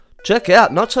Check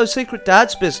out Not So Secret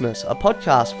Dad's Business, a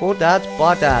podcast for dads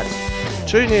by dads.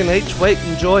 Tune in each week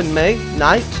and join me,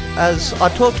 Nate, as I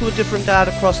talk to a different dad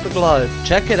across the globe.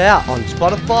 Check it out on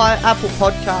Spotify, Apple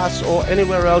Podcasts, or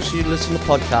anywhere else you listen to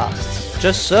podcasts.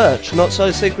 Just search Not So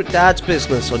Secret Dad's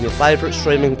Business on your favourite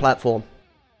streaming platform.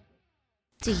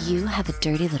 Do you have a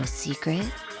dirty little secret?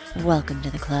 Welcome to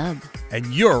the club. And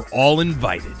you're all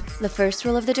invited. The first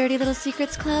rule of the Dirty Little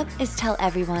Secrets Club is tell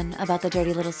everyone about the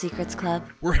Dirty Little Secrets Club.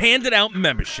 We're handing out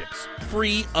memberships,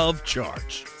 free of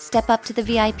charge. Step up to the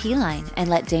VIP line and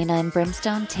let Dana and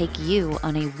Brimstone take you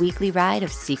on a weekly ride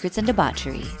of secrets and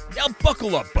debauchery. Now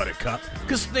buckle up, Buttercup,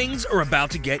 because things are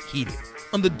about to get heated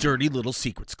on the Dirty Little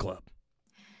Secrets Club.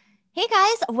 Hey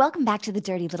guys, welcome back to the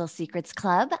Dirty Little Secrets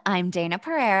Club. I'm Dana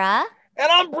Pereira.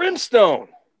 And I'm Brimstone.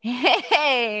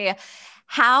 Hey,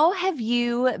 how have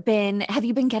you been? Have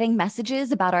you been getting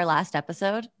messages about our last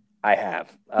episode? I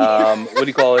have. What do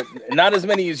you call it? Not as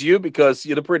many as you because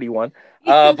you're the pretty one.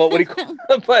 But what do you call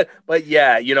it? But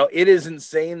yeah, you know, it is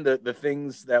insane the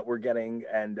things that we're getting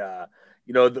and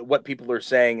you know what people are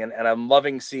saying, and I'm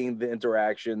loving seeing the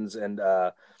interactions and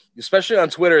especially on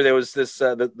Twitter. There was this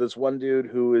one dude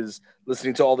who is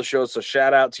listening to all the shows. So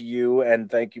shout out to you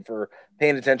and thank you for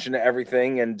paying attention to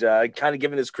everything and kind of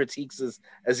giving his critiques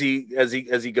as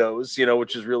he goes, you know,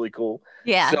 which is really cool.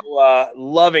 Yeah. So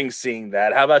loving seeing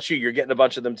that. How about you? You're getting a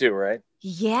bunch of them too, right?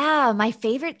 Yeah. My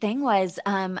favorite thing was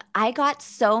I got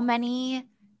so many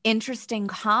interesting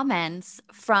comments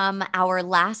from our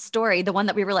last story, the one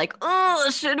that we were like, oh,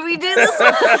 should we do this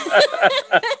one?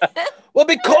 Well,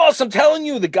 because I'm telling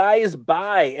you, the guy is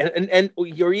bi, and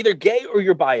you're either gay or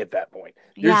you're bi at that point.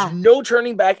 There's no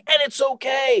turning back, and it's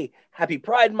okay. Happy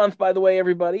Pride Month, by the way,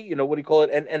 everybody. You know, what do you call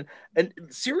it? And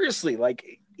seriously, like,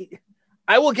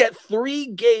 I will get 3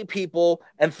 gay people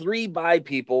and 3 bi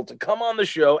people to come on the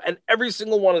show, and every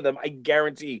single one of them, I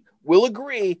guarantee, will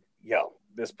agree, yo,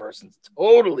 this person's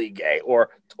totally gay or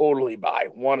totally bi,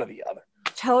 one or the other.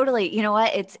 Totally. You know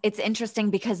what? It's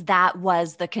interesting because that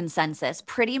was the consensus.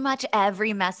 Pretty much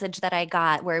every message that I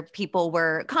got where people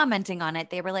were commenting on it,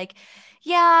 they were like,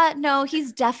 yeah, no,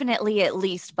 he's definitely at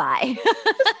least bi.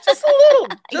 Just a little.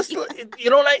 You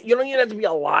don't even have to be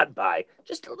a lot bi.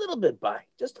 Just a little bit bi.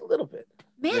 Just a little bit.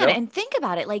 Man, you know? And think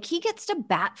about it. Like, he gets to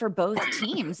bat for both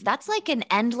teams. That's like an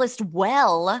endless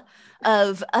well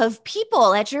of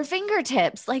people at your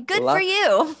fingertips. Like, good for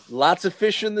you. Lots of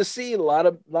fish in the sea. A lot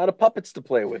of puppets to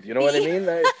play with. You know what I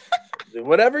mean?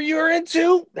 Whatever you're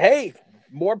into, hey,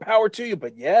 more power to you.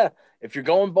 But yeah, if you're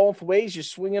going both ways, you're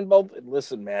swinging both.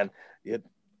 Listen, man,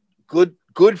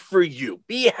 good for you.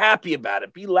 Be happy about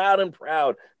it. Be loud and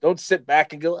proud. Don't sit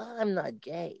back and go, oh, I'm not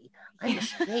gay. I'm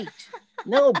straight.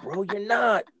 No, bro, you're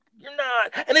not. You're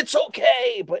not. And it's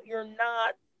okay, but you're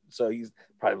not. So he's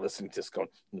probably listening to this going,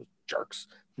 jerks.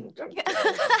 Shouldn't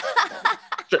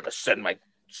have said my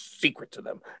secret to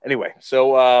them. Anyway,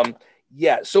 so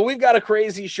yeah, so we've got a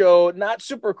crazy show, not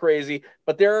super crazy,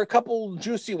 but there are a couple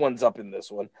juicy ones up in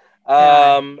this one.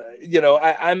 You know,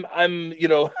 I'm you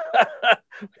know,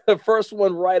 the first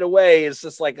one right away is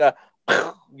just like a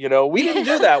you know, we didn't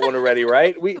do that one already,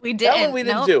 right? We didn't. That one we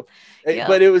didn't do. Yep.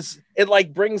 But it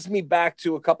like brings me back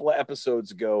to a couple of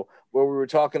episodes ago where we were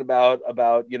talking about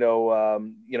you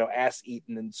know, ass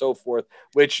eating and so forth,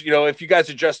 which, you know, if you guys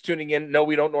are just tuning in, no,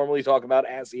 we don't normally talk about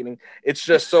ass eating. It's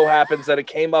just so happens that it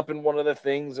came up in one of the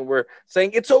things and we're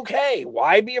saying it's okay.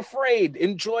 Why be afraid?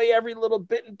 Enjoy every little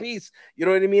bit and piece. You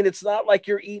know what I mean? It's not like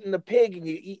you're eating a pig and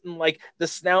you're eating like the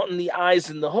snout and the eyes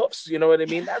and the hoofs. You know what I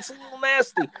mean? That's a little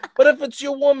nasty. But if it's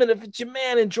your woman, if it's your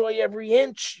man, enjoy every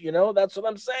inch. You know, that's what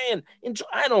I'm saying. Enjoy.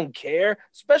 I don't care,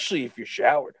 especially if you're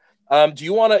showered. Do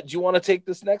you want to take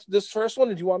this first one,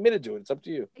 or do you want me to do it? It's up to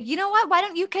you. You know what? Why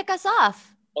don't you kick us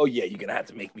off? Oh yeah, you're gonna have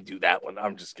to make me do that one.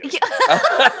 I'm just kidding.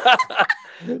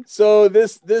 So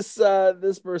this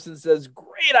person says,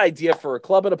 great idea for a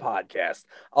club and a podcast.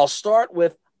 I'll start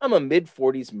with, I'm a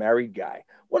mid-40s married guy.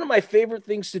 One of my favorite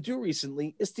things to do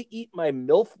recently is to eat my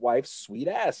MILF wife's sweet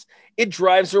ass. It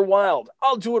drives her wild.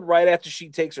 I'll do it right after she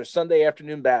takes her Sunday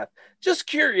afternoon bath. Just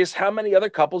curious how many other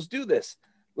couples do this.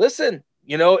 Listen,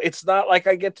 you know, it's not like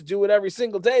I get to do it every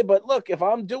single day, but look, if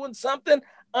I'm doing something,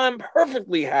 I'm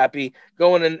perfectly happy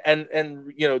going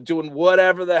and you know, doing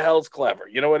whatever the hell's clever.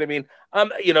 You know what I mean?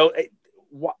 You know,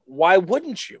 why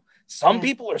wouldn't you? Some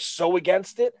people are so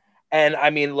against it. And I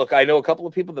mean, look, I know a couple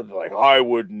of people that are like, I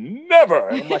would never.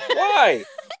 And I'm like, why?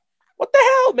 What the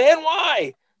hell, man?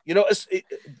 Why? You know,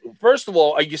 first of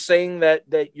all, are you saying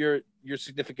that your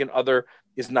significant other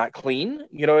is not clean?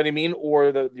 You know what I mean?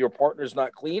 Or your partner's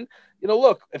not clean? You know,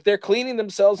 look, if they're cleaning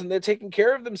themselves and they're taking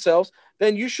care of themselves,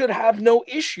 then you should have no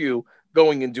issue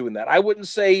going and doing that. I wouldn't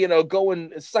say, you know, go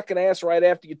and suck an ass right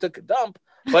after you took a dump,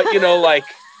 but, you know, like,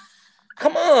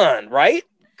 come on, right?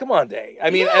 Come on, Day. I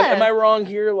mean, am I wrong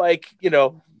here? Like, you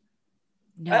know,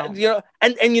 No. you know,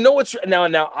 and you know what's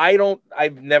now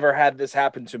I've never had this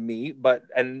happen to me, but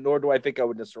and nor do I think I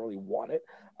would necessarily want it.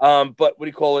 But what do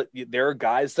you call it? There are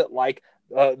guys that like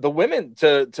the women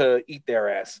to eat their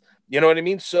ass. You know what I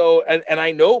mean? So and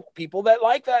I know people that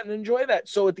like that and enjoy that.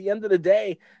 So at the end of the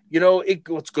day, you know,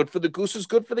 what's good for the goose is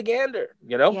good for the gander.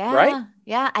 You know, right?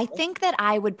 Yeah. I think that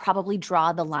I would probably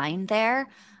draw the line there.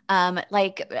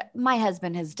 Like my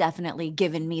husband has definitely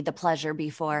given me the pleasure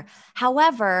before.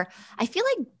 However, I feel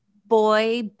like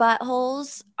boy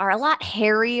buttholes are a lot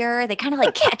hairier. They kind of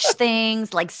like catch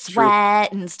things like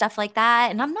sweat and stuff like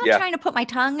that. And I'm not trying to put my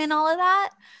tongue in all of that.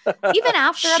 Even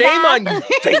after Shame on you,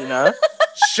 Dana.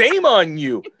 Shame on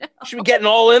you. You should be getting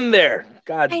all in there.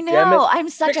 God damn it. I'm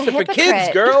such a hypocrite. For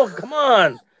kids, girl. Come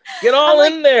on. Get all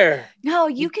in there. No,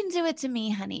 you can do it to me,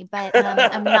 honey, but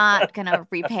I'm not going to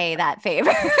repay that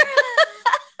favor.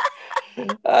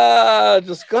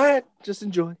 Just go ahead. Just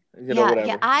enjoy. You know, whatever.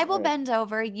 Yeah, I will bend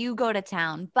over. You go to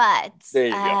town, but there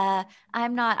you go.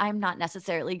 I'm not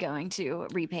necessarily going to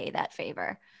repay that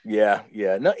favor. Yeah.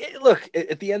 No, look,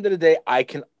 at the end of the day, I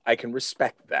can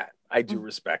respect that. I do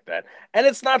respect that. And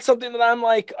it's not something that I'm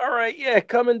like, all right, yeah,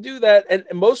 come and do that. And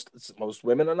most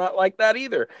women are not like that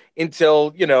either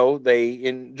until, you know, they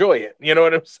enjoy it. You know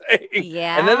what I'm saying?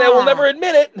 Yeah. And then they will never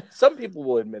admit it. Some people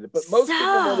will admit it, but most people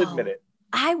won't admit it.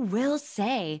 I will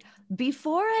say,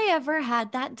 before I ever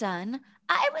had that done,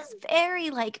 I was very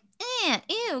like,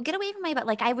 ew, get away from my butt.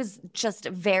 Like I was just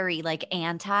very like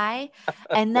anti.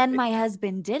 And then my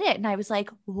husband did it. And I was like,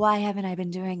 why haven't I been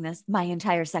doing this my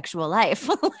entire sexual life?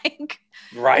 Like,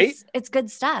 right. It's good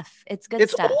stuff. It's good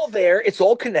stuff. It's all there. It's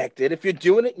all connected. If you're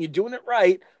doing it and you're doing it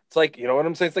right, it's like, you know what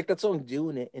I'm saying? It's like that song,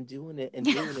 doing it and doing it and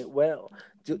doing it well.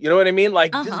 You know what I mean?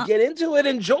 Like just get into it,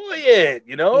 enjoy it.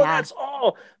 You know, that's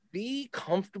all. Be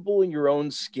comfortable in your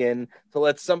own skin to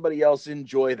let somebody else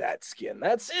enjoy that skin.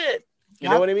 That's it. You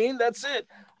know what I mean? That's it.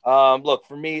 Look,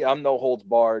 for me, I'm no holds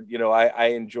barred. You know, I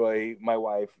enjoy my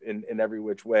wife in every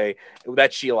which way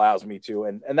that she allows me to.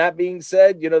 And that being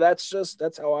said, you know, that's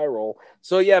how I roll.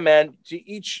 So yeah, man, to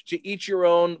each your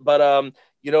own. But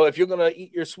you know, if you're gonna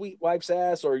eat your sweet wife's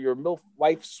ass or your MILF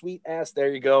wife's sweet ass, there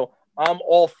you go. I'm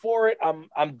all for it.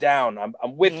 I'm down.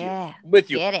 I'm with you. I'm with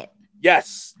you. Get it.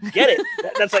 Yes, get it.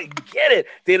 That's like, get it.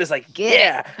 Dana's like,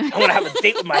 I want to have a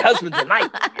date with my husband tonight.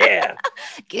 Yeah.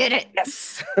 Get it.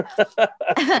 Yes.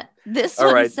 This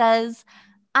one says,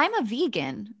 I'm a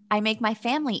vegan. I make my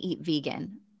family eat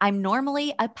vegan. I'm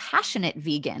normally a passionate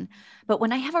vegan, but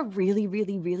when I have a really,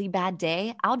 really, really bad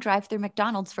day, I'll drive through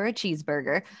McDonald's for a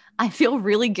cheeseburger. I feel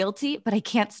really guilty, but I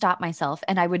can't stop myself,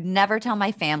 and I would never tell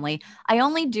my family. I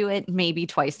only do it maybe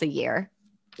twice a year.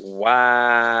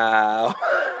 Wow.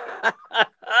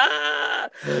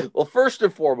 Well, first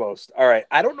and foremost, all right,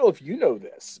 I don't know if you know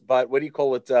this, but what do you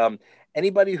call it?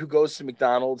 Anybody who goes to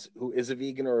McDonald's who is a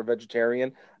vegan or a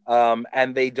vegetarian,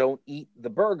 and they don't eat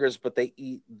the burgers, but they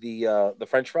eat the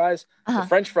French fries. The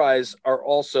French fries are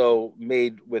also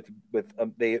made with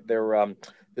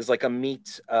there's like a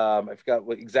meat. I forgot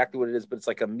exactly what it is, but it's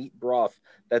like a meat broth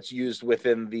that's used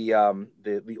within the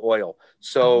oil.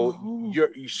 So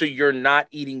you're not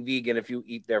eating vegan if you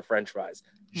eat their French fries.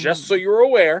 Just so you're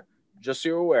aware. Just so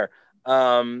you're aware.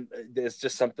 There's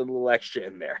just something a little extra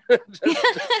in there. just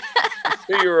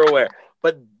so you're aware.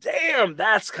 But damn,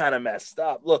 that's kind of messed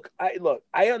up. Look,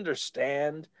 I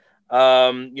understand.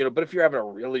 You know, but if you're having a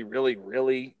really, really,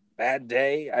 really bad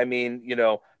day, I mean, you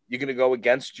know, you're going to go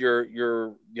against your,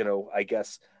 you know, I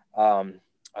guess,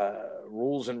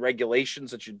 rules and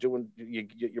regulations that you're doing,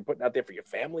 you're putting out there for your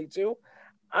family too.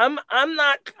 I'm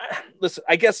not, listen,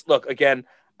 I guess, look, again,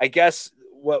 I guess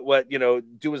what, you know,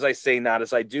 do as I say, not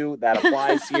as I do. That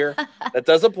applies here. That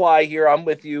does apply here. I'm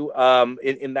with you,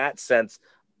 in that sense,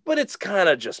 but it's kind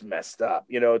of just messed up.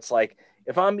 You know, it's like,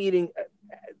 if I'm eating,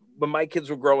 when my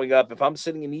kids were growing up, if I'm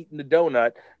sitting and eating a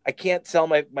donut, I can't tell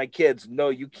my kids, no,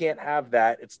 you can't have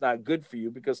that. It's not good for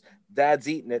you because dad's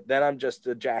eating it. Then I'm just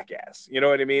a jackass. You know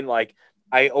what I mean? Like,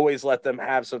 I always let them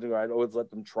have something, or I'd always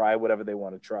let them try whatever they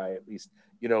want to try, at least,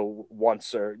 you know,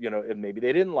 once, or, you know, and maybe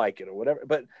they didn't like it or whatever.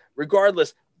 But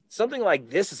regardless, something like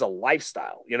this is a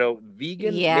lifestyle, you know,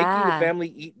 vegan, making your family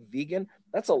eat vegan.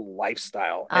 That's a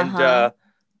lifestyle. And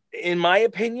in my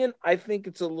opinion, I think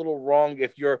it's a little wrong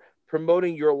if you're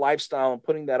promoting your lifestyle and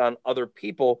putting that on other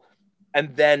people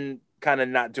and then kind of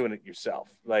not doing it yourself.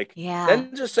 Like,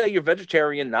 then just say you're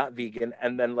vegetarian, not vegan,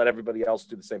 and then let everybody else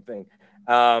do the same thing.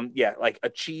 Yeah, like a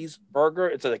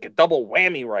cheeseburger. It's like a double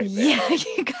whammy right there. Yeah,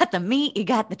 you got the meat, you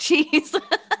got the cheese.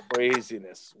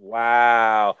 Craziness.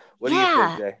 Wow. What do you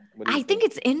think, Jay? What do you I think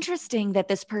it's interesting that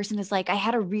this person is like, I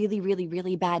had a really, really,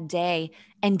 really bad day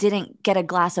and didn't get a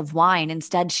glass of wine.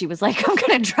 Instead, she was like, I'm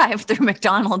going to drive through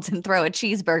McDonald's and throw a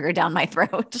cheeseburger down my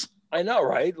throat. I know,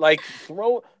 right? Like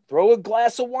throw a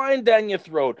glass of wine down your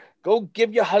throat. Go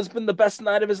give your husband the best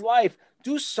night of his life.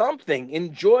 Do something.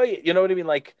 Enjoy it. You know what I mean?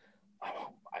 Like,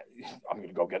 I'm going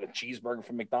to go get a cheeseburger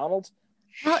from McDonald's.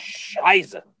 Well,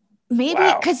 Scheiße. Maybe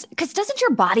because doesn't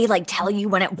your body like tell you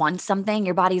when it wants something?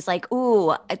 Your body's like,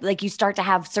 ooh, like you start to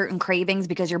have certain cravings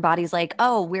because your body's like,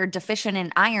 oh, we're deficient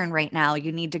in iron right now.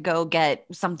 You need to go get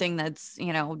something that's,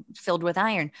 filled with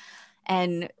iron.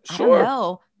 And I don't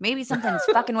know, maybe something's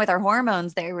fucking with her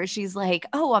hormones there where she's like,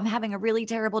 oh, I'm having a really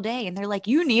terrible day. And they're like,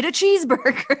 you need a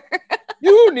cheeseburger.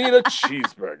 You need a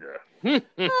cheeseburger.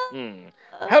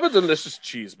 Have a delicious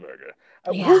cheeseburger.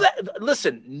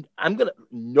 Listen,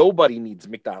 nobody needs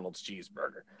McDonald's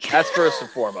cheeseburger. That's first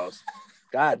and foremost.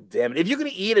 God damn it. If you're going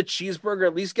to eat a cheeseburger,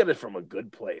 at least get it from a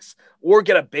good place or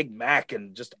get a Big Mac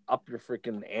and just up your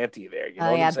freaking ante there. You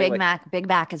know Big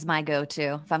Mac is my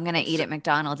go-to. If I'm going to eat at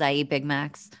McDonald's, I eat Big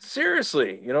Macs.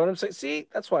 Seriously. You know what I'm saying? See,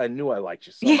 that's why I knew I liked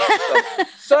you so much.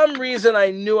 Some reason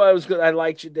I knew I was good. I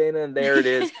liked you, Dana. And there it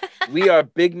is. We are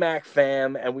Big Mac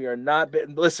fam and we are not.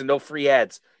 Listen, no free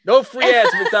ads. No free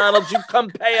ads, McDonald's. You come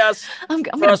pay us. I'm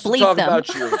going to bleep talk them.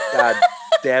 About you. God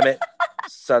damn it.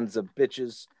 Sons of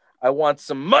bitches. I want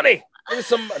some money.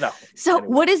 So anyway.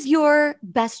 What is your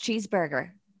best cheeseburger?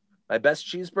 My best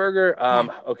cheeseburger?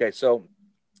 Okay, so,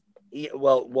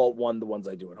 one, the ones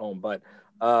I do at home, but,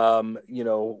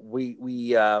 we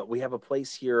have a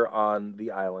place here on the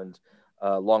island,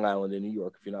 Long Island in New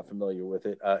York, if you're not familiar with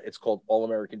it. It's called All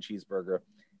American Cheeseburger.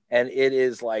 And it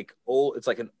is like it's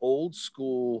like an old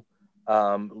school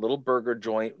little burger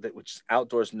joint which is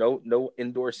outdoors, no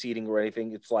indoor seating or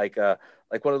anything. It's like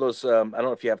one of those, I don't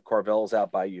know if you have Carvel's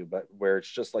out by you, but where it's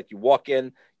just like you walk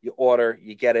in, you order,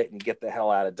 you get it, and you get the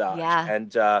hell out of Dodge. Yeah.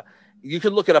 And you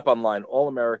can look it up online, All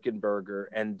American Burger,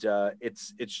 and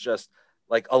it's just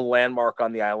like a landmark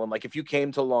on the island. Like if you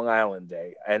came to Long Island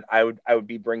Day, and I would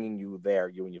be bringing you there,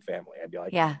 you and your family. I'd be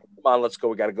like, yeah, come on, let's go.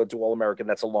 We got to go to All American.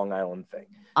 That's a Long Island thing.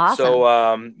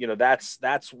 Awesome. So,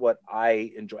 that's what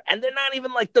I enjoy. And they're not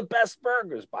even like the best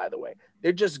burgers, by the way.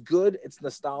 They're just good. It's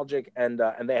nostalgic, and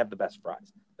they have the best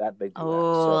fries. That they do.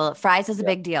 Oh, fries is a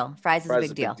big deal. Fries is a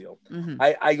big deal. Mm-hmm.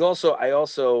 I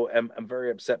also am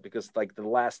very upset because like the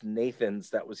last Nathan's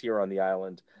that was here on the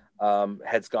island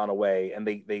has gone away, and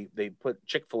they put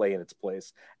Chick-fil-A in its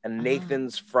place, and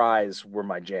Nathan's fries were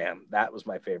my jam. That was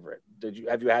my favorite.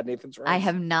 Have you had Nathan's fries? I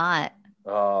have not.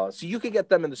 So you could get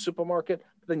them in the supermarket,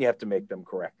 but then you have to make them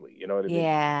correctly. You know what I mean?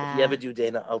 Yeah. If you ever do,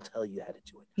 Dana, I'll tell you how to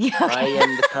do it. Yeah, okay. I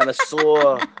am the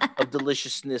connoisseur of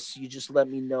deliciousness. You just let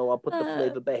me know. I'll put the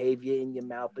flavor behavior in your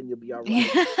mouth and you'll be all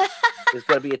right. There's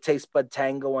going to be a taste bud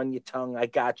tango on your tongue. I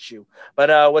got you.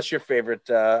 But what's your favorite?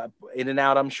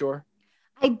 In-N-Out, I'm sure?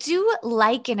 I do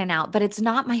like In-N-Out, but it's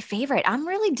not my favorite. I'm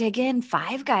really digging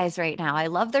Five Guys right now. I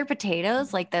love their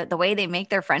potatoes, like the way they make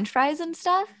their French fries and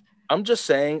stuff. I'm just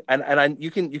saying, and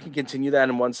you can continue that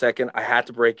in 1 second. I had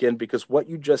to break in because what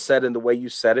you just said and the way you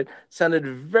said it sounded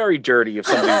very dirty if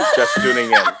somebody was just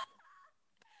tuning in.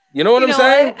 You know what I'm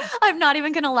saying? I'm not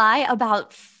even going to lie.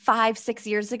 About 5-6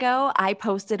 years ago, I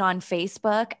posted on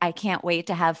Facebook, I can't wait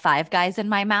to have Five Guys in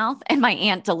my mouth, and my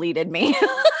aunt deleted me.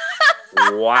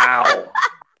 Wow.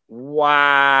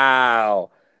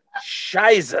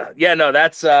 Scheiße. Yeah, no,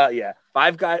 that's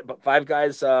Five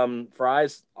Guys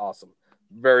fries, awesome.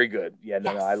 Very good. Yeah,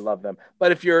 no, I love them.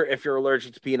 But if you're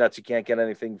allergic to peanuts, you can't get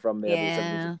anything from there.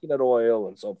 There's peanut oil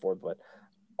and so forth. But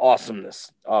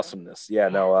awesomeness. Yeah,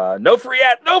 no free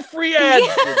ads.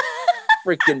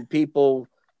 Freaking people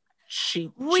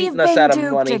cheating us out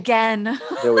of money again.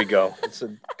 There we go.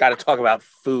 Got to talk about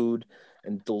food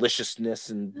and deliciousness,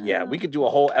 and we could do a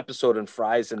whole episode on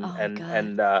fries and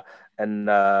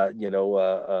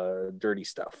dirty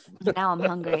stuff. Now I'm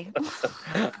hungry.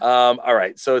 All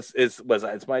right, so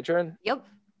it's my turn. Yep.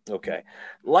 Okay.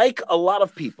 Like a lot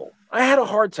of people, I had a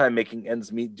hard time making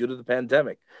ends meet due to the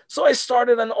pandemic. So I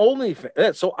started an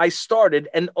OnlyFans.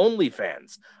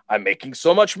 I'm making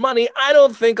so much money, I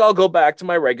don't think I'll go back to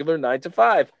my regular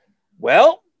 9-to-5.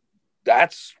 Well,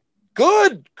 that's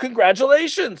good.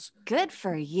 Congratulations. Good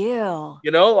for you.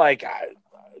 You know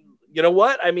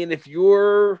what? I mean, if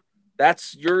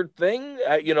that's your thing,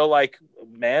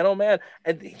 man, oh man.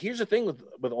 And here's the thing with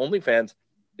OnlyFans,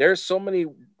 there's so many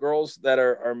girls that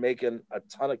are making a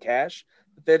ton of cash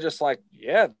that they're just like,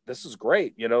 yeah, this is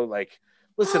great.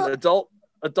 Listen,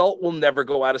 adult will never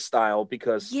go out of style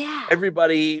because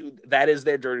everybody, that is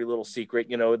their dirty little secret.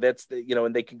 That's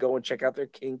and they can go and check out their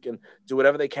kink and do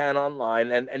whatever they can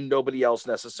online, and nobody else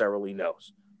necessarily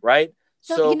knows. Right.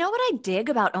 So you know what I dig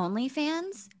about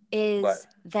OnlyFans is What?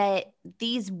 that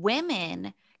these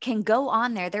women can go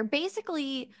on there. They're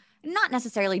basically not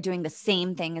necessarily doing the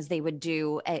same thing as they would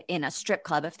do in a strip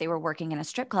club if they were working in a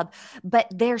strip club, but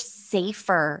they're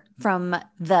safer from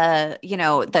their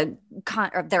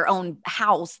own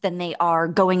house than they are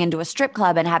going into a strip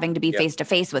club and having to be face to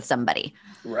face with somebody.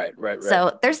 Right.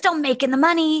 So they're still making the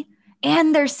money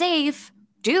and they're safe.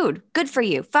 Dude, good for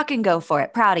you. Fucking go for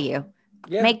it. Proud of you.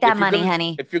 Yeah, make that money,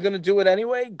 honey. If you're going to do it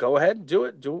anyway, go ahead and do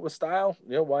it. Do it with style.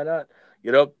 Why not?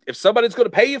 If somebody's going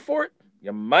to pay you for it,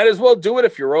 you might as well do it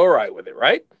if you're all right with it,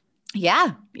 right?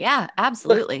 Yeah,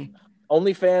 absolutely. Look,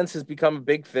 OnlyFans has become a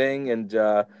big thing, and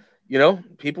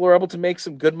people are able to make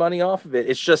some good money off of it.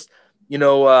 It's just,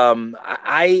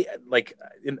 I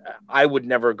would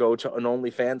never go to an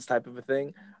OnlyFans type of a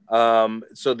thing.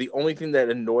 So the only thing that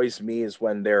annoys me is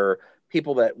when there are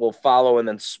people that will follow and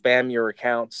then spam your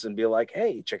accounts and be like,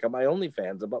 "Hey, check out my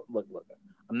OnlyFans." Look,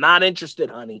 I'm not interested,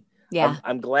 honey. Yeah.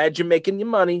 I'm glad you're making your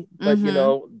money, but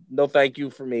no thank you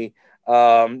for me.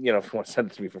 If you want to send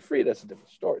it to me for free, that's a different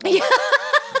story.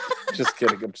 Just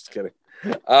kidding. I'm just kidding.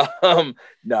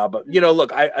 No, but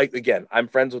look, I'm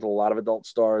friends with a lot of adult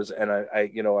stars, and I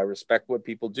respect what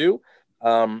people do.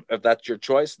 If that's your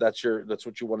choice, that's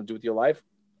what you want to do with your life.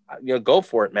 Go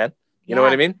for it, man. You know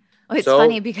what I mean? Well, it's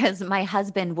funny because my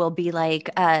husband will be like,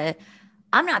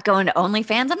 I'm not going to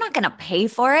OnlyFans. I'm not going to pay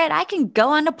for it. I can go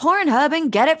onto Pornhub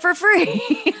and get it for free.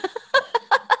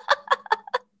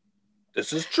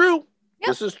 This is true. Yep.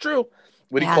 This is true.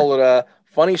 What do you call it? A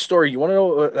funny story. You want to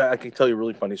know? I can tell you a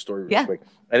really funny story real quick.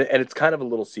 And it's kind of a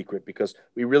little secret because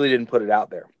we really didn't put it out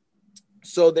there.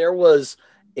 So there was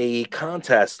a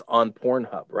contest on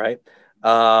Pornhub, right?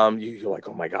 You're like,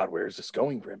 oh my God, where is this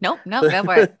going, Grim? Nope, go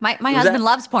for it. My husband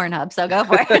loves Pornhub, so go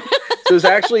for it. So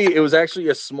it was actually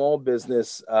a small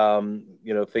business,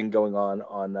 thing going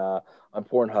on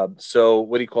Pornhub. So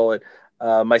what do you call it?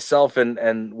 Myself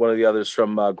and one of the others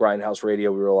from Grindhouse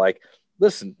Radio, we were like,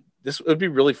 listen, this would be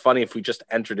really funny if we just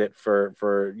entered it for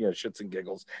shits and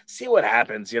giggles, see what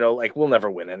happens. We'll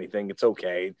never win anything. It's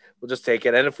okay. We'll just take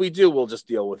it. And if we do, we'll just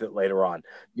deal with it later on,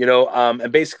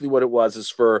 and basically what it was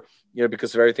is for,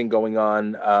 because of everything going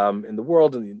on in the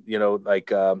world and,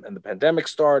 and the pandemic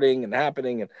starting and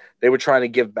happening, and they were trying to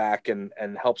give back and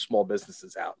help small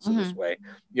businesses out. So this way,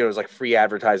 it was like free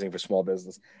advertising for small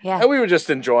business. Yeah. And we were just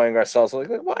enjoying ourselves. Like,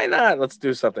 why not? Let's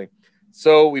do something.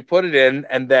 So we put it in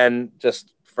and then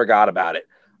just forgot about it.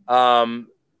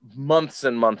 Months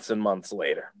and months and months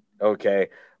later, okay,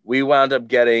 we wound up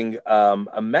getting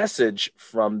a message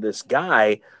from this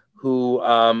guy who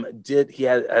he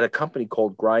had a company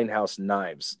called Grindhouse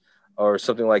Knives or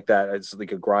something like that. It's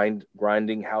like a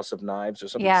grinding house of knives or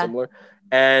something similar.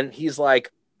 And he's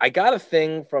like, I got a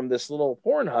thing from this little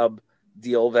Pornhub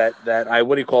deal that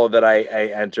I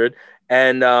entered.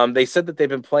 And they said that they've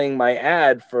been playing my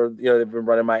ad they've been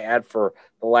running my ad for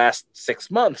the last 6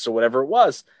 months or whatever it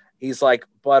was. He's like,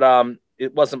 but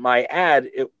it wasn't my ad.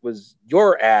 It was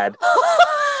your ad.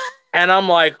 And I'm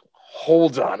like,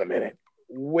 hold on a minute.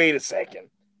 Wait a second.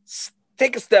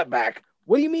 Take a step back.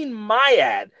 What do you mean my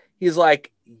ad? He's like,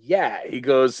 yeah. He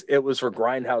goes, it was for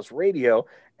Grindhouse Radio.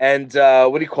 And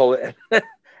what do you call it?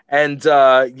 And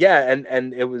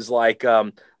and it was like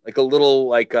a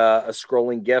little a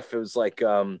scrolling GIF. It was like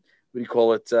what do you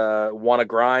call it? Wanna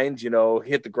grind?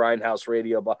 Hit the Grindhouse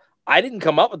Radio. But I didn't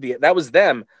come up with that was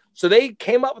them. So they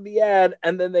came up with the ad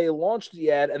and then they launched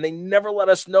the ad and they never let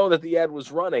us know that the ad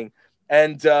was running.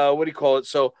 And what do you call it?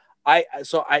 So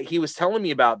he was telling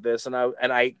me about this and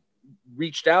I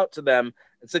reached out to them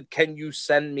and said, can you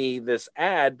send me this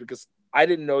ad? Because I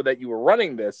didn't know that you were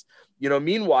running this,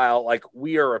 meanwhile, like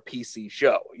we are a PC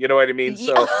show, you know what I mean?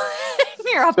 So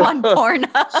you're up on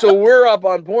Pornhub. So we're up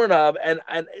on Pornhub and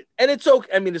it's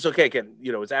okay. I mean, it's okay. Again,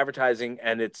 it's advertising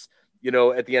and it's,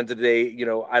 at the end of the day,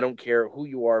 I don't care who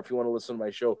you are. If you want to listen to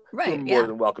my show, you're more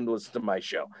than welcome to listen to my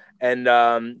show. And,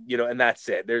 and that's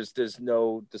it. There's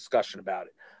no discussion about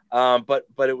it.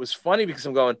 But it was funny because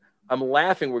I'm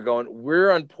laughing.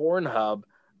 We're on Pornhub,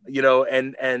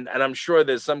 and I'm sure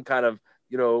there's some kind of,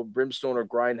 Brimstone or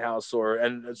Grindhouse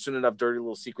and soon enough, Dirty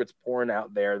Little Secrets porn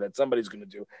out there that somebody's going to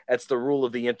do. That's the rule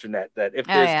of the internet, that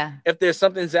if there's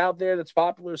something's out there that's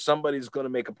popular, somebody's going to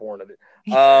make a porn of it.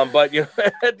 But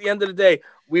at the end of the day,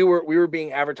 we were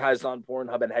being advertised on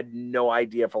Pornhub and had no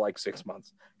idea for like 6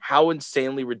 months. How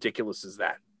insanely ridiculous is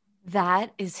that?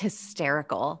 That is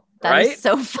hysterical. That is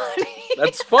so funny.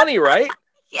 That's funny, right?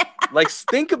 Yeah. Like,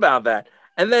 think about that.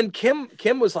 And then Kim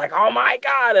was like, "Oh my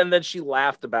God." And then she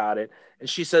laughed about it. And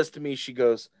she says to me, she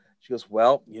goes,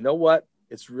 "Well, you know what?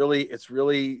 It's really,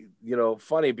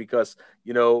 funny because,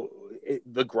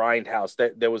 the Grindhouse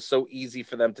that was so easy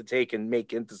for them to take and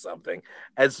make into something,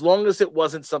 as long as it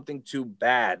wasn't something too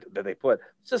bad that they put.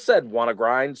 It just said want to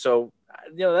grind. So,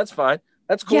 that's fine.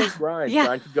 That's cool. Yeah, Grind. yeah.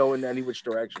 Grind could go in any which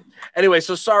direction. Anyway,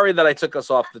 so sorry that I took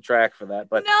us off the track for that,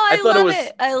 but No, I thought love it was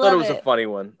it. I thought love it was a it. funny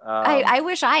one. I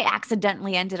wish I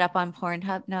accidentally ended up on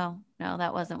Pornhub. No,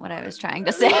 that wasn't what I was trying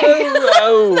to say.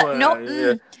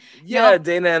 Nope. Yeah, Nope.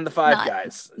 Dana and the Five Not-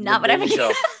 Guys. not what There I'm- you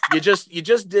go. You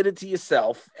just did it to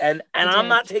yourself, and I'm did.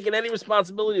 not taking any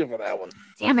responsibility for that one.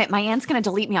 Damn it, my aunt's gonna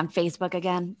delete me on Facebook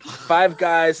again. Five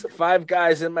guys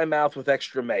in my mouth with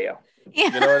extra mayo.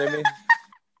 Yeah. You know what I mean?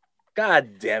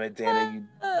 God damn it, Dana!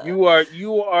 You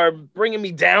are bringing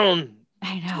me down.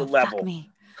 I know. the level. Fuck me.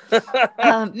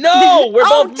 No, we're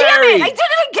Oh, both damn married. it! I did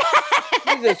it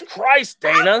again. Jesus Christ,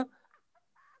 Dana.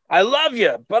 I love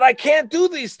you, but I can't do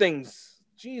these things.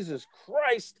 Jesus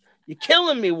Christ. You're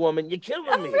killing me, woman. You're killing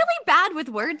I'm me. really bad with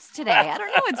words today. I don't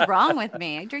know what's wrong with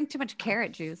me. I drink too much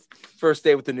carrot juice. First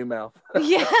day with the new mouth.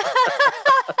 Yeah.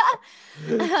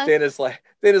 Dana's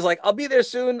like, I'll be there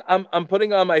soon. I'm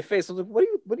putting on my face. I was like,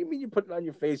 what do you mean you're putting on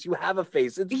your face? You have a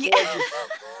face. It's gorgeous. Yeah.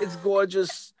 It's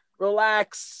gorgeous.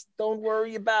 Relax. Don't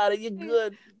worry about it. You're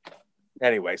good.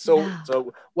 Anyway, so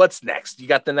what's next? You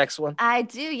got the next one? I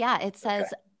do. Yeah. It says,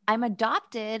 Okay. I'm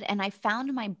adopted and I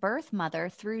found my birth mother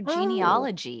through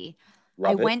genealogy. I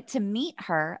Love it. went to meet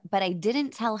her, but I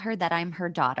didn't tell her that I'm her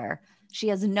daughter. She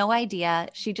has no idea.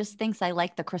 She just thinks I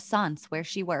like the croissants where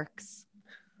she works.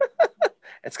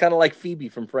 It's kind of like Phoebe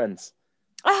from Friends.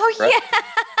 Oh, Right?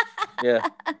 yeah.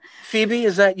 Yeah. Phoebe,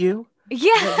 is that you?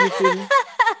 Yeah. Phoebe?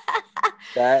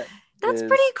 That's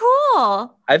pretty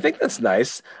cool. I think that's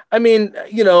nice. I mean,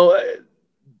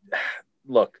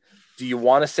 look, do you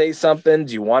want to say something?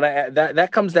 Do you want to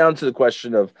that comes down to the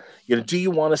question of, do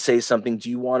you want to say something? Do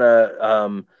you want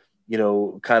to,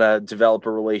 kind of develop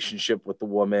a relationship with the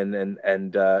woman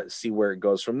and see where it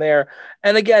goes from there?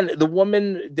 And again, the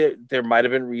woman, there might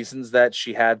have been reasons that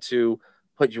she had to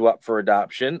put you up for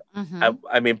adoption. Mhm.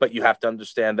 I mean, but you have to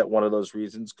understand that one of those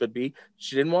reasons could be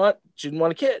she didn't want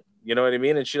a kid. You know what I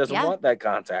mean? And she doesn't Yeah. want that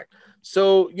contact.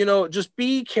 So, just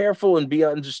be careful and be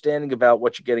understanding about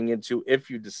what you're getting into if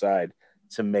you decide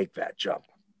to make that jump.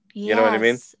 You know what I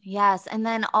mean? Yes. And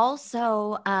then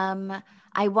also,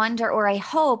 I wonder, or I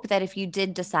hope that if you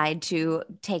did decide to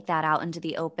take that out into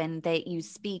the open, that you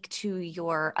speak to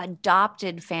your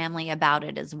adopted family about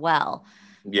it as well.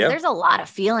 'Cause Yeah. there's a lot of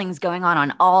feelings going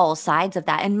on all sides of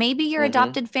that. And maybe your Mhm.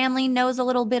 adopted family knows a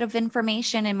little bit of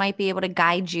information and might be able to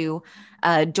guide you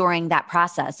during that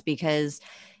process, because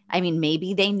I mean,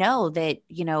 maybe they know that,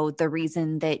 the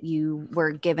reason that you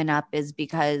were given up is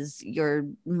because your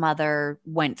mother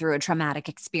went through a traumatic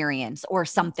experience or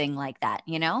something like that.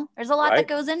 There's a lot Right. that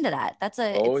goes into that. It's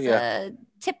yeah. a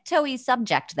tiptoey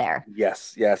subject there.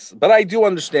 Yes. But I do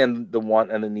understand the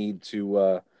want and the need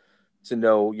to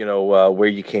know, where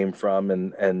you came from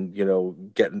and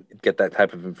get that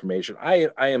type of information. I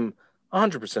am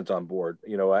 100% on board.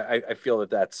 I feel that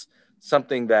that's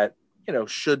something that,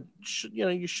 should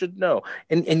you should know.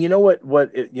 And you know what,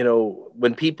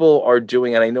 when people are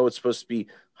doing, and I know it's supposed to be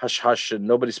hush hush and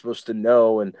nobody's supposed to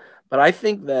know. But I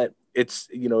think that it's,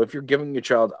 if you're giving your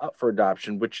child up for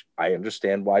adoption, which I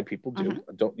understand why people do,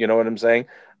 don't, you know what I'm saying?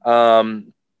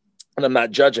 And I'm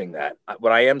not judging that.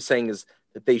 What I am saying is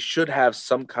that they should have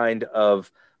some kind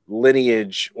of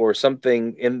lineage or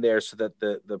something in there so that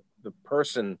the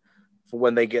person, for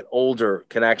when they get older,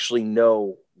 can actually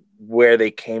know where they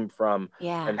came from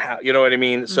Yeah. and how, you know what I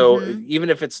mean? So Mhm. even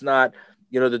if it's not,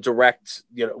 the direct,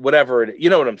 whatever, you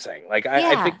know what I'm saying? Like, I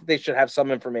Yeah. think they should have some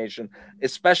information,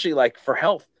 especially like for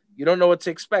health. You don't know what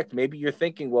to expect. Maybe you're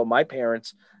thinking, well, my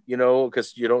parents,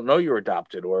 because you don't know you're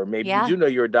adopted, or maybe Yeah. you do know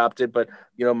you're adopted, but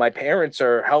my parents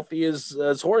are healthy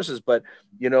as horses, but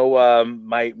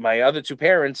my other two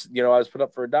parents, I was put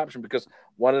up for adoption because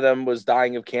one of them was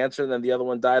dying of cancer and then the other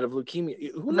one died of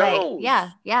leukemia. Who knows? Right.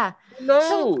 Yeah. Who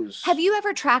knows? So have you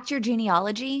ever tracked your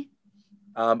genealogy?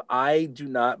 I do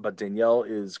not, but Danielle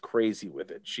is crazy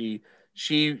with it. She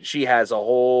has a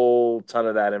whole ton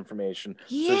of that information.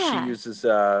 So she Yeah. uses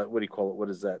what do you call it? What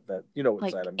is that? That what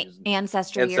Like site I'm using?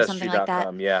 Ancestry or something like that.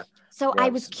 Ancestry.com. Yeah. So Yeah. I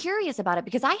was curious about it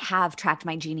because I have tracked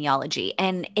my genealogy,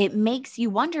 and it makes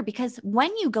you wonder because when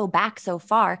you go back so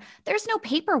far, there's no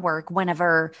paperwork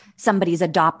whenever somebody's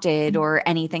adopted or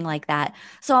anything like that.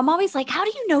 So I'm always like, how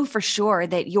do you know for sure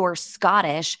that you're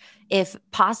Scottish if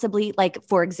possibly, like,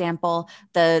 for example,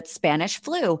 the Spanish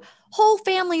flu? Whole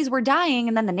families were dying,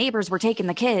 and then the neighbors were taking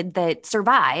the kid that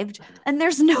survived, and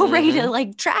there's no way to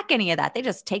like track any of that. They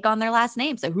just take on their last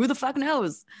name. So who the fuck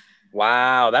knows?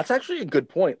 Wow, that's actually a good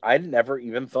point. I never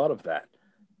even thought of that.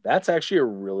 That's actually a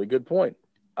really good point.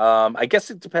 I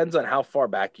guess it depends on how far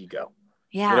back you go.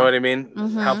 Yeah. You know what I mean?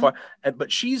 How Mhm. far?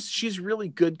 But she's really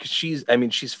good because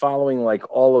she's following like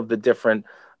all of the different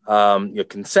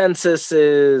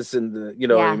consensuses and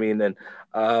what I Yeah. mean, and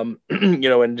and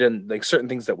then like certain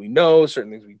things that we know,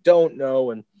 certain things we don't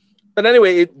know, but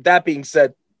anyway, that being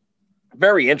said,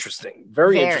 very interesting,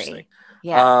 very interesting. Very.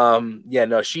 Yeah.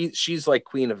 No, she's like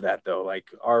queen of that though. Like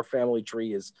our family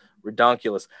tree is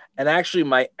redonkulous. And actually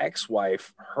my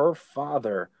ex-wife, her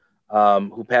father,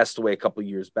 who passed away a couple of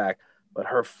years back, but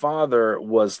her father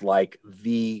was like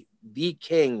the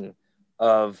king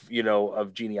of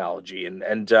genealogy.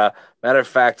 And matter of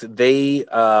fact, they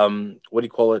what do you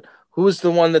call it? Who was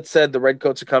the one that said the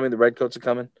redcoats are coming? The redcoats are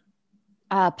coming?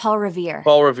 Paul Revere.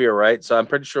 Paul Revere, right? So I'm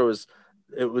pretty sure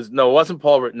it wasn't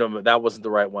Paul. No, that wasn't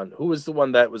the right one. Who was the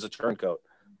one that was a turncoat?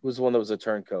 Who was the one that was a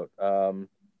turncoat?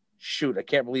 Shoot, I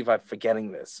can't believe I'm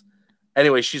forgetting this.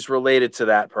 Anyway, she's related to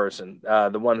that person,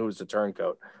 the one who was a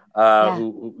turncoat.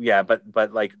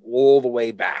 But like all the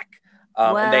way back.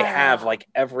 And they have Wow. like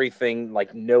everything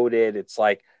like noted. It's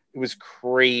like it was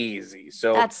crazy.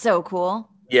 So That's so cool.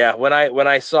 yeah, when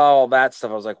I saw all that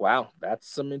stuff, I was like, wow,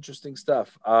 that's some interesting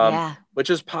stuff. Yeah. Which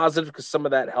is positive because some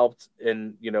of that helped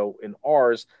in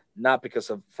ours, not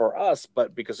because for us,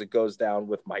 but because it goes down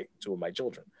with two of my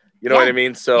children. You know what I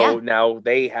mean? So now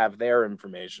they have their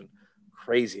information.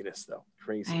 Craziness though.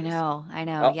 Craziness. I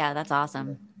know. Oh. Yeah, that's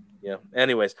awesome. Yeah.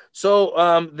 Anyways,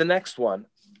 so the next one.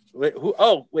 Wait.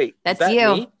 That's is that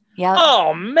you. Me? Yeah.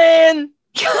 Oh man.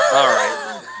 All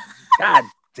right. God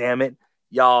damn it.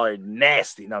 Y'all are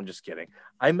nasty. No, I'm just kidding.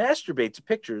 I masturbate to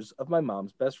pictures of my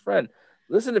mom's best friend.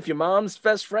 Listen, if your mom's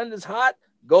best friend is hot,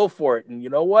 go for it. And you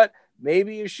know what?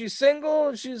 Maybe if she's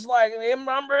single, she's like, hey,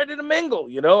 I'm ready to mingle.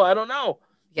 I don't know.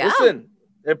 Yeah. Listen,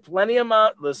 there are plenty of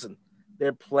moms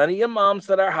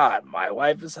that are hot. My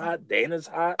wife is hot. Dana's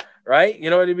hot, right? You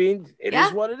know what I mean? It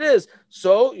is what it is.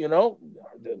 So,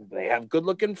 they have good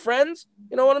looking friends.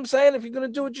 You know what I'm saying? If you're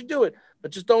going to do it, you do it.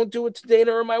 But just don't do it to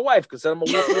Dana or my wife because then I'm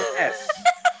going to whoop your ass.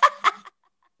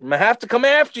 I'm going to have to come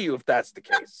after you if that's the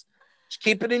case. Just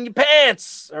keep it in your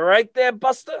pants. All right there,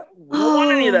 Buster? We don't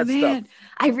want any of that stuff.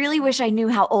 I really wish I knew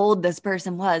how old this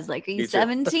person was. Like, are you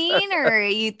 17 or are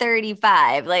you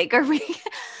 35? Like,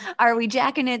 are we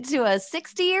jacking it to a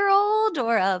 60-year-old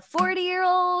or a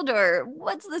 40-year-old or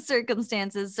what's the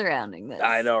circumstances surrounding this?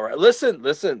 I know, right? Listen.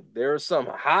 There are some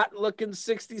hot-looking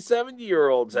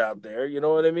 67-year-olds out there. You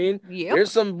know what I mean? Yep.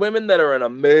 There's some women that are in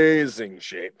amazing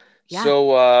shape. Yeah. So,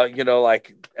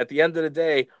 like at the end of the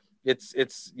day, it's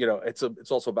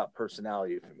also about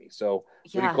personality for me. So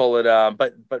what do you call it?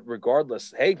 But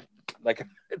regardless, hey, like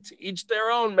to each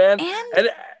their own, man. And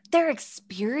they're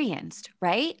experienced,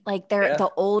 right? Like they're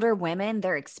the older women,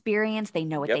 they're experienced. They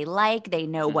know what they like. They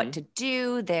know what to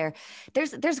do.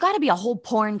 There's got to be a whole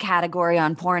porn category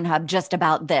on Pornhub just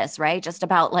about this, right? Just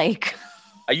about like.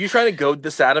 Are you trying to goad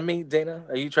this out of me, Dana?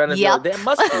 Are you trying to? Yep. There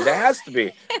must be. There has to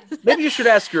be. Maybe you should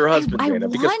ask your husband, Dana,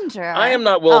 because I am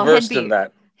not well versed in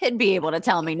that. He'd be able to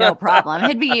tell me, no problem.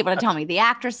 He'd be able to tell me the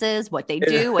actresses, what they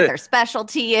do, what their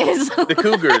specialty is. The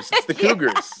Cougars. It's the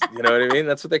Cougars. You know what I mean?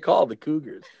 That's what they call the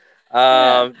Cougars.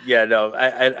 I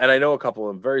know a couple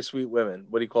of them, very sweet women.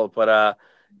 What do you call it? But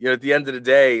at the end of the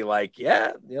day, like,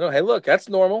 hey, look, that's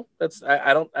normal.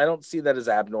 I don't see that as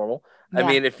abnormal. I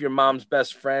mean, if your mom's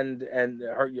best friend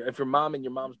if your mom and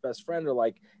your mom's best friend are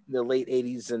like in the late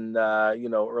 80s and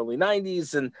early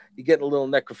 90s, and you get a little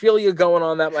necrophilia going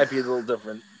on, that might be a little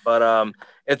different. But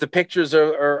if the pictures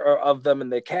are of them in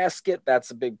their casket,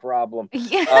 that's a big problem.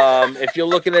 Yeah. If you're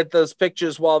looking at those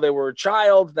pictures while they were a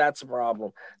child, that's a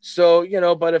problem. So,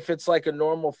 but if it's like a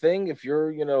normal thing, if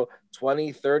you're,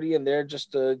 20, 30, and they're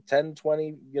just 10,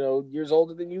 20, years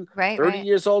older than you, 30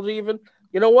 years older even,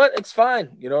 you know what? It's fine.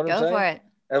 You know what I'm saying? Go for it.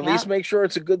 At least make sure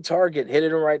it's a good target. Hit it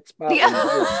in the right spot. Yeah.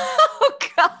 Oh,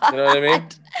 God. You know what I mean?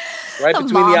 Right the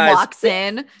between mom the eyes. Walks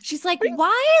in. She's like,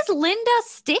 why is Linda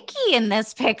sticky in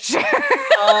this picture?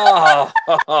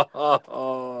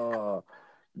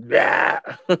 Yeah.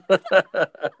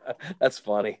 That's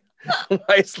funny.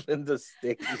 Why is Linda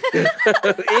sticky?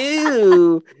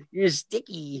 Ew, you're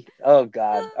sticky. Oh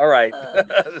God. All right.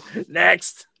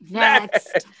 Next.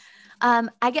 Next.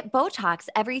 I get Botox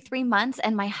every 3 months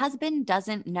and my husband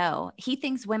doesn't know. He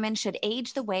thinks women should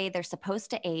age the way they're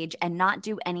supposed to age and not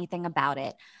do anything about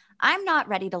it. I'm not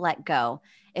ready to let go.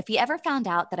 If he ever found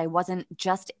out that I wasn't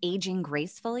just aging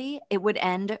gracefully, it would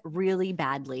end really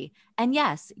badly. And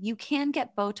yes, you can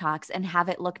get Botox and have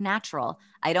it look natural.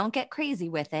 I don't get crazy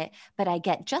with it, but I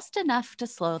get just enough to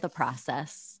slow the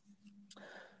process.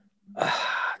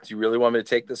 Do you really want me to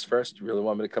take this first? Do you really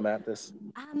want me to come at this?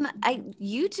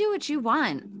 You do what you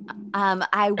want.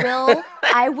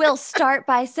 I will start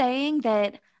by saying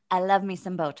that I love me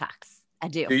some Botox. I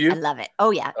do. Do you? I love it.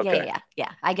 Oh yeah. Okay.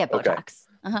 Yeah. I get Botox.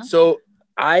 Okay. So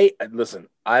I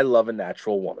love a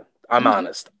natural woman. I'm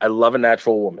honest. I love a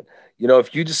natural woman. You know,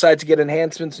 if you decide to get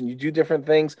enhancements and you do different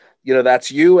things, you know, that's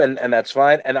you and that's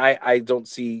fine. And I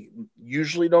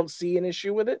usually don't see an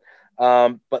issue with it.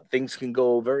 But things can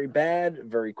go very bad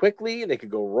very quickly. They could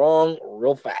go wrong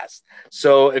real fast.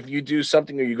 So if you do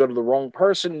something or you go to the wrong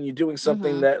person and you're doing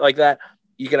something that like that,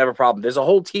 you can have a problem. There's a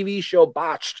whole TV show,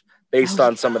 Botched, based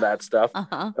on some of that stuff.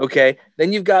 Okay.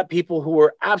 Then you've got people who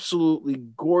are absolutely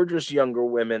gorgeous younger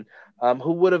women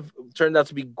who would have turned out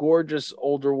to be gorgeous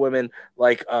older women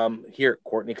like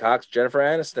Courtney Cox, Jennifer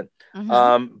Aniston.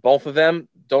 Both of them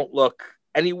don't look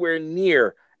anywhere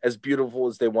near as beautiful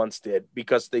as they once did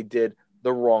because they did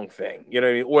the wrong thing, you know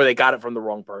what I mean? Or they got it from the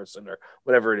wrong person or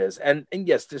whatever it is. And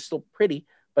yes, they're still pretty,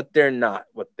 but they're not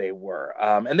what they were.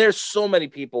 And there's so many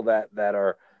people that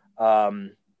are,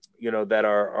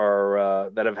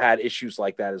 that have had issues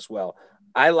like that as well.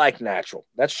 I like natural.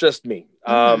 That's just me.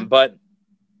 But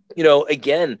you know,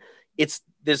 again,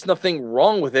 there's nothing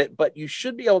wrong with it, but you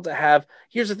should be able to have,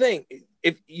 here's the thing.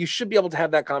 If you should be able to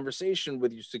have that conversation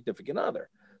with your significant other.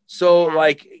 So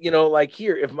like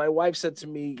here, if my wife said to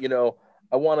me, you know,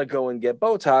 I want to go and get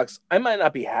Botox, I might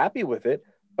not be happy with it,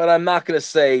 but I'm not going to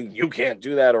say you can't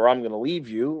do that or I'm going to leave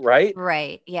you. Right.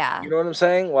 Right. Yeah. You know what I'm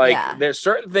saying? Like there's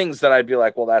certain things that I'd be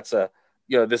like, well, that's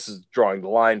this is drawing the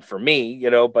line for me, you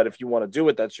know, but if you want to do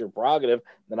it, that's your prerogative.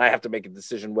 Then I have to make a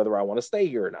decision whether I want to stay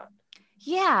here or not.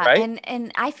 Yeah. Right?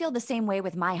 And I feel the same way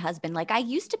with my husband. Like I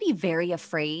used to be very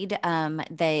afraid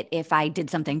that if I did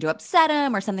something to upset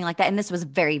him or something like that, and this was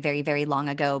very, very, very long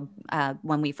ago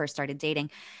when we first started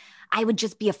dating, I would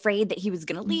just be afraid that he was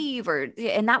going to leave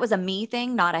and that was a me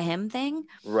thing, not a him thing.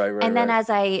 Right. And then as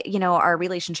our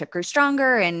relationship grew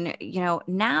stronger and,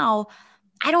 now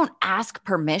I don't ask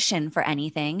permission for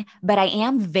anything, but I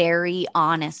am very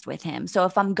honest with him. So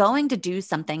if I'm going to do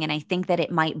something and I think that it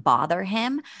might bother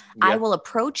him, I will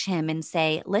approach him and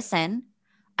say, listen,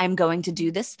 I'm going to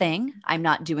do this thing. I'm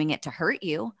not doing it to hurt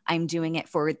you. I'm doing it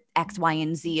for X, Y,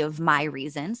 and Z of my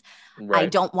reasons. Right. I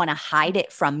don't want to hide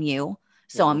it from you.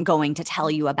 So I'm going to tell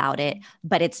you about it,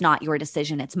 but it's not your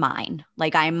decision. It's mine.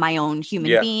 Like I'm my own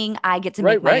human being. I get to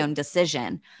make my own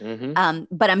decision.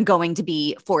 But I'm going to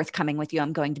be forthcoming with you.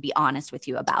 I'm going to be honest with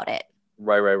you about it.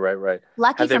 Right.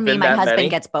 Lucky for me, my husband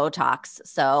gets Botox.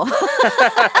 So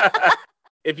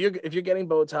if you're getting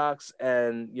Botox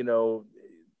and,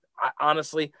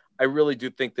 honestly, I really do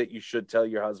think that you should tell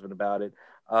your husband about it.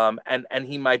 And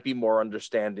he might be more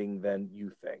understanding than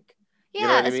you think. Yeah, you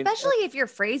know what I mean? Especially if you're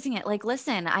phrasing it like,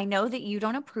 listen, I know that you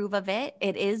don't approve of it.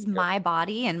 It is my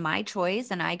body and my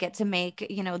choice, and I get to make,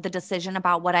 the decision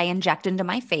about what I inject into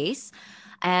my face.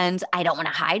 And I don't want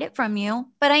to hide it from you,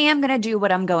 but I am going to do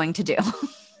what I'm going to do.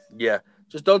 Yeah.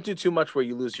 Just don't do too much where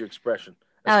you lose your expression.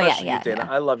 Especially you, Dana.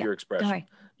 I love your expression. Don't worry.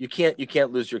 You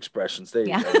can't lose your expressions. There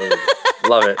you go.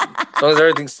 Love it. As long as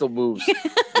everything still moves.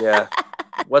 Yeah.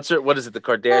 What is it? The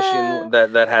Kardashian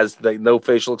that has no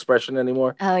facial expression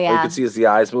anymore? Oh yeah. All you can see is the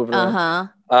eyes moving around.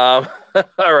 All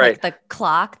right. Like the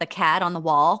clock, the cat on the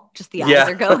wall, just the eyes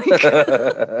are going.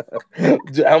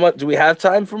 How much do we have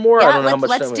time for more? Yeah, I don't know how much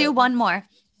let's time do one more.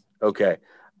 Okay.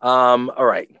 All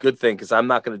right. Good thing, because I'm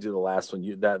not going to do the last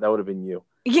one. That would have been you.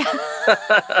 Yeah.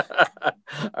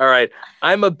 All right.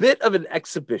 I'm a bit of an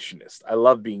exhibitionist. I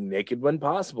love being naked when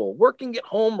possible, working at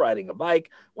home, riding a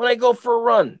bike. When I go for a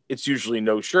run, it's usually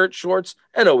no shirt, shorts,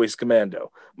 and always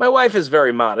commando. My wife is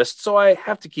very modest, so I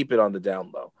have to keep it on the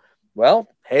down low. Well,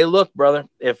 hey, look, brother,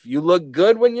 if you look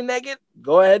good when you're naked,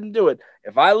 go ahead and do it.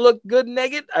 If I look good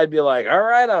naked, I'd be like, all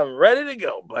right, I'm ready to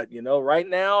go. But, right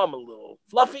now I'm a little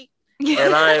fluffy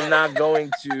and I am not going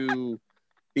to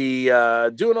be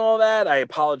doing all that. I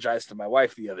apologized to my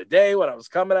wife the other day when I was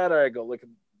coming at her. I go, look,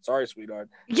 sorry, sweetheart.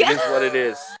 It is what it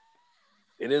is.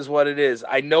 It is what it is.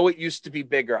 I know it used to be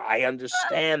bigger. I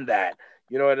understand that.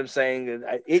 You know what I'm saying?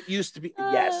 It used to be,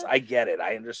 yes, I get it.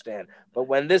 I understand. But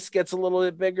when this gets a little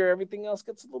bit bigger, everything else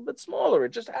gets a little bit smaller.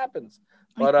 It just happens.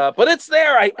 But it's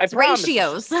there. I promise.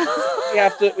 Ratios.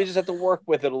 We just have to work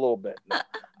with it a little bit.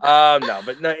 No,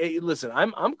 but no, listen,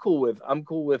 I'm cool with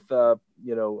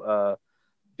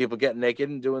people getting naked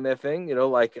and doing their thing,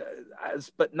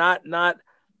 but not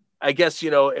I guess,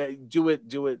 do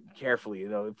it carefully.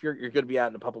 If you're going to be out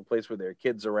in a public place where there are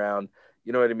kids around,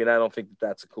 you know what I mean? I don't think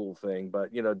that's a cool thing,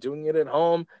 but doing it at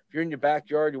home, if you're in your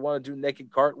backyard, you want to do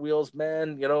naked cartwheels,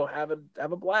 man, have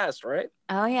a blast, right?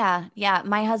 Oh yeah. Yeah.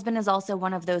 My husband is also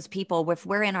one of those people. If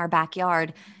we're in our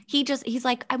backyard, he's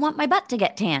like, I want my butt to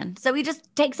get tan. So he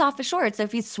just takes off his shorts. So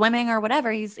if he's swimming or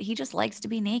whatever, he just likes to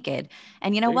be naked.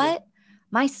 And you know what?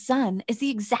 My son is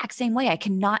the exact same way. I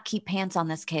cannot keep pants on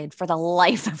this kid for the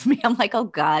life of me. I'm like, oh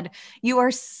God, you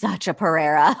are such a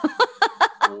Pereira.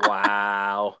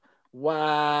 Wow.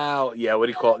 Yeah. What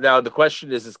do you call it? Now, the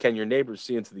question is can your neighbors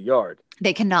see into the yard?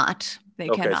 They cannot.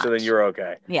 Okay. So then you're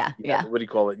okay. Yeah. What do you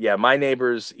call it? Yeah. My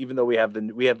neighbors, even though we've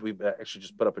actually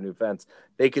just put up a new fence,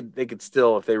 they could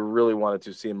still, if they really wanted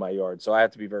to, see in my yard. So I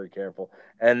have to be very careful.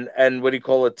 And what do you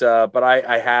call it? But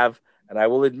I have, and I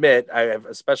will admit, I have,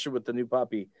 especially with the new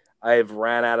puppy, I have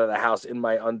ran out of the house in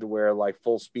my underwear, like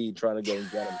full speed, trying to go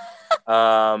and get him.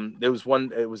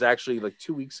 It was actually like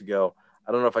 2 weeks ago.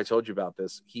 I don't know if I told you about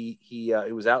this. He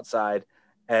was outside,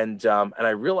 and I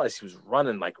realized he was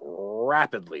running like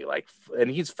rapidly,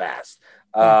 and he's fast.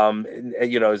 He's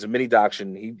a mini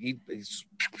dachshund. He's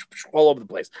all over the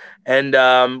place. And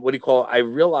I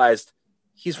realized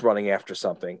he's running after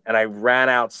something, and I ran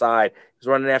outside. He's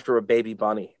running after a baby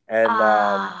bunny, and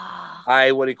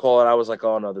I was like,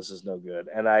 oh no, this is no good.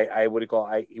 And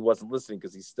he wasn't listening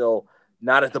because he's still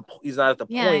not at the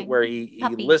point where he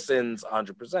listens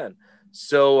 100%.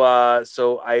 So I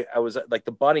was like,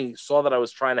 the bunny saw that I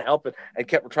was trying to help it and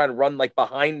kept trying to run like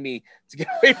behind me to get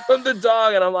away from the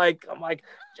dog. And I'm like,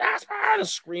 Jasper, and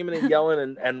screaming and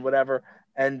yelling and whatever.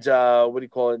 And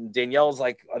and Danielle's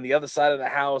like on the other side of the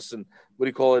house, and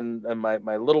and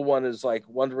my little one is like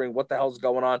wondering what the hell's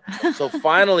going on. So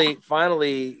finally,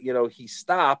 he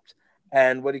stopped,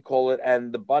 and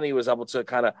and the bunny was able to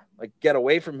kind of like get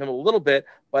away from him a little bit,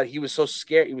 but he was so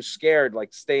scared. He was scared,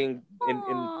 like staying in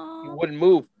he wouldn't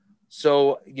move.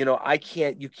 So, you're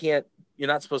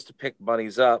not supposed to pick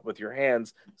bunnies up with your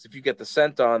hands. So if you get the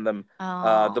scent on them,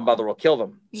 the mother will kill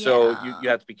them. Yeah. So you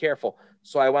have to be careful.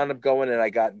 So I wound up going and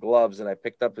I got gloves and I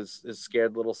picked up his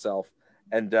scared little self,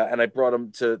 and I brought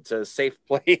him to a safe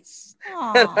place.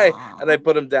 and I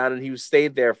put him down, and he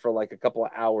stayed there for like a couple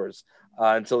of hours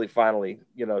until he finally,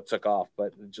 took off.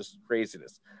 But just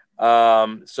craziness.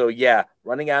 So yeah,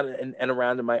 running out and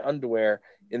around in my underwear,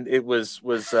 and it was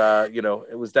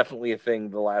it was definitely a thing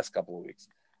the last couple of weeks.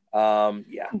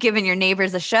 Yeah. Giving your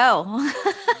neighbors a show.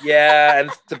 Yeah, and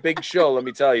it's a big show, let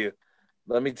me tell you,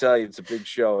 it's a big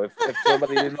show. If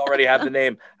somebody didn't already have the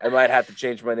name, I might have to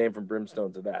change my name from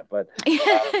Brimstone to that. But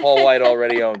Paul White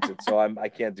already owns it, so I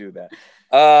can't do that.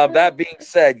 That being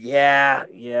said,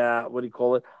 yeah. What do you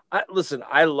call it? Listen,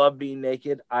 I love being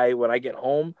naked. When I get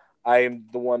home, I am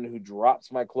the one who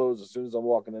drops my clothes as soon as I'm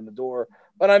walking in the door.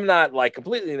 But I'm not like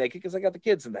completely naked because I got the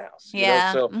kids in the house.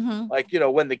 Yeah. So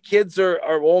when the kids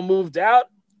are all moved out,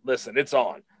 listen, it's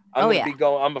on. I'm gonna be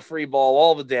going. I'm a free ball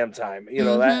all the damn time.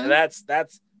 That's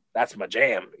my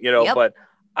jam. Yep. But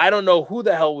I don't know who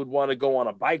the hell would want to go on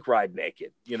a bike ride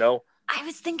naked. I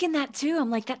was thinking that too.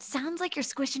 I'm like, that sounds like you're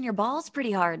squishing your balls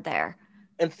pretty hard there.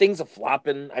 And things are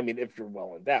flopping. I mean, if you're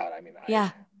well endowed,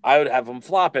 I would have them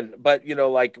flopping. But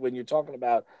like when you're talking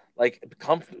about like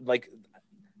comfort, like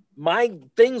my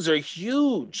things are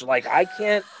huge. Like I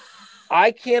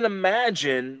can't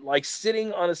imagine like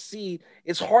sitting on a seat.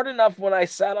 It's hard enough when I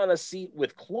sat on a seat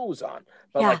with clothes on,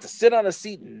 but like to sit on a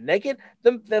seat naked,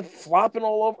 they're flopping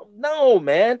all over. No,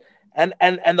 man. And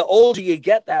the older you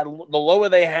get, the lower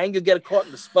they hang, you get caught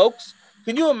in the spokes.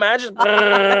 Can you imagine?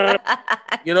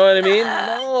 You know what I mean?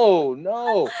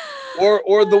 No.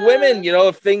 Or the women,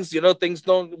 if things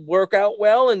don't work out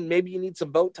well, and maybe you need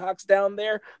some Botox down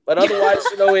there, but otherwise,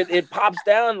 it pops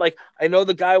down. Like I know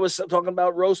the guy was talking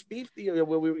about roast beef. He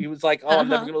was like, "Oh, I'm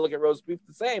never going to look at roast beef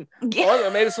the same." Yeah. Oh,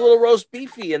 maybe it's a little roast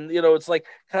beefy, and it's like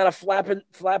kind of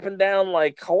flapping down,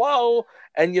 like hello,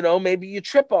 and maybe you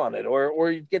trip on it,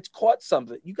 or you get caught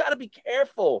something. You got to be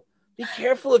careful. Be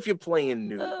careful if you're playing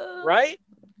nude, right?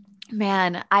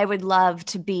 Man, I would love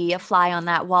to be a fly on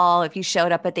that wall if you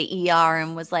showed up at the ER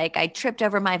and was like, I tripped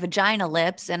over my vagina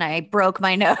lips and I broke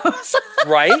my nose.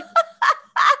 Right?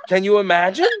 Can you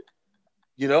imagine?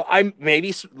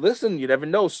 Listen, you never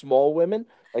know. Small women,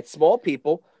 like small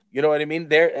people, You know what I mean?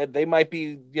 They might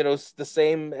be, the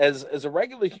same as a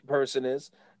regular person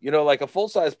is, like a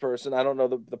full-size person. I don't know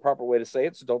the proper way to say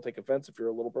it, so don't take offense if you're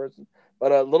a little person.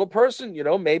 But a little person,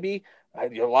 maybe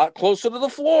you're a lot closer to the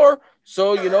floor.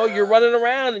 So, you're running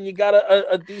around and you got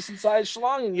a decent-sized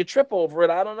schlong and you trip over it.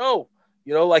 I don't know.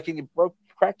 Like and you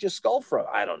cracked your skull from.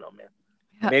 I don't know, man.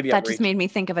 Maybe that just made me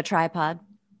think of a tripod.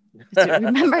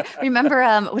 Remember,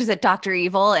 what is it, Dr.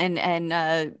 Evil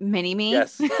and Mini-Me?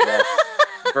 Yes.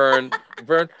 Vern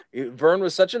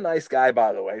was such a nice guy,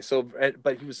 by the way. So,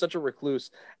 but he was such a recluse.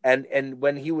 And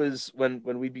when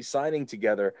we'd be signing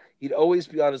together, he'd always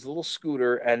be on his little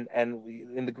scooter and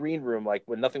in the green room, like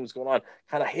when nothing was going on,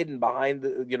 kind of hidden behind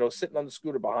sitting on the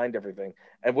scooter behind everything,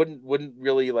 and wouldn't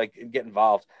really like get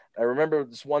involved. I remember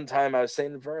this one time I was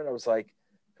saying to Vern, I was like,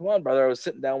 "Come on, brother." I was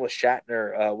sitting down with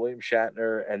Shatner, William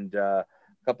Shatner, and a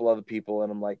couple other people,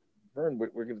 and I'm like, "Vern,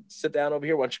 we're gonna sit down over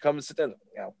here. Why don't you come and sit down?"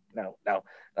 No.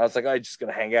 I was like, "I'm just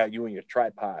gonna hang out, you and your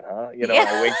tripod, huh?"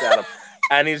 I winked at him,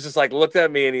 and he's just like looked at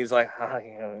me, and he's like, "Huh."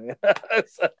 It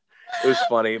was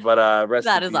funny, but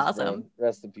that is awesome. Vern.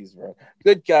 Rest in peace, Vern.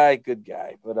 Good guy.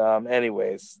 But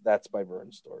anyways, that's my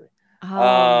Vern story.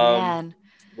 Oh man,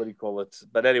 what do you call it?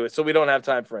 But anyway, so we don't have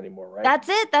time for any more, right? That's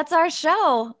it. That's our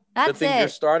show. That's Good thing you're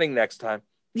starting next time.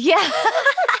 Yeah.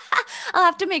 I'll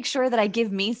have to make sure that I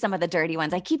give me some of the dirty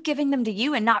ones. I keep giving them to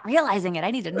you and not realizing it.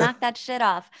 I need to knock that shit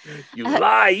off. You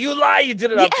lie. You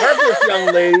did it on purpose,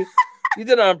 young lady. You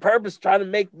did it on purpose, trying to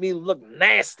make me look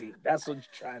nasty. That's what you're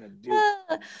trying to do.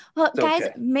 Well, guys,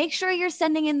 make sure you're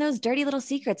sending in those dirty little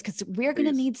secrets, because we're going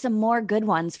to need some more good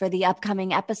ones for the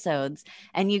upcoming episodes.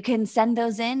 And you can send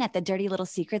those in at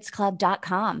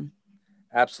thedirtylittlesecretsclub.com.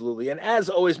 Absolutely. And as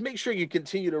always, make sure you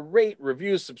continue to rate,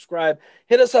 review, subscribe.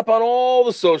 Hit us up on all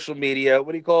the social media.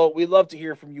 What do you call it? We love to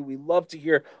hear from you. We love to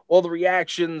hear all the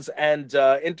reactions and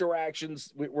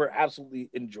interactions. We're absolutely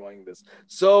enjoying this.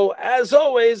 So as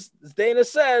always, as Dana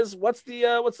says, what's the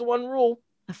one rule?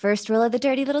 The first rule of the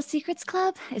Dirty Little Secrets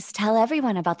Club is tell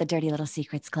everyone about the Dirty Little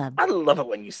Secrets Club. I love it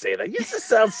when you say that. You just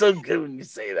sound so good when you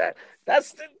say that.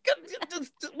 That's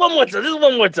one more time. Just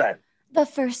one more time. The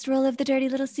first rule of the Dirty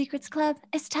Little Secrets Club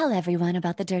is tell everyone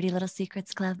about the Dirty Little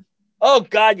Secrets Club. Oh,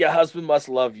 God, your husband must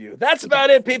love you. That's about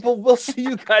it, people. We'll see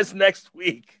you guys next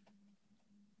week.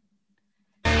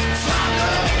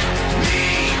 Follow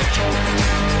me.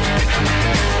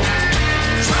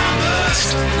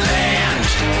 Promised land.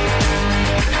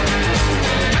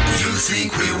 You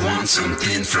think we want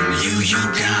something from you?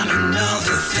 You got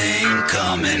another thing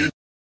coming.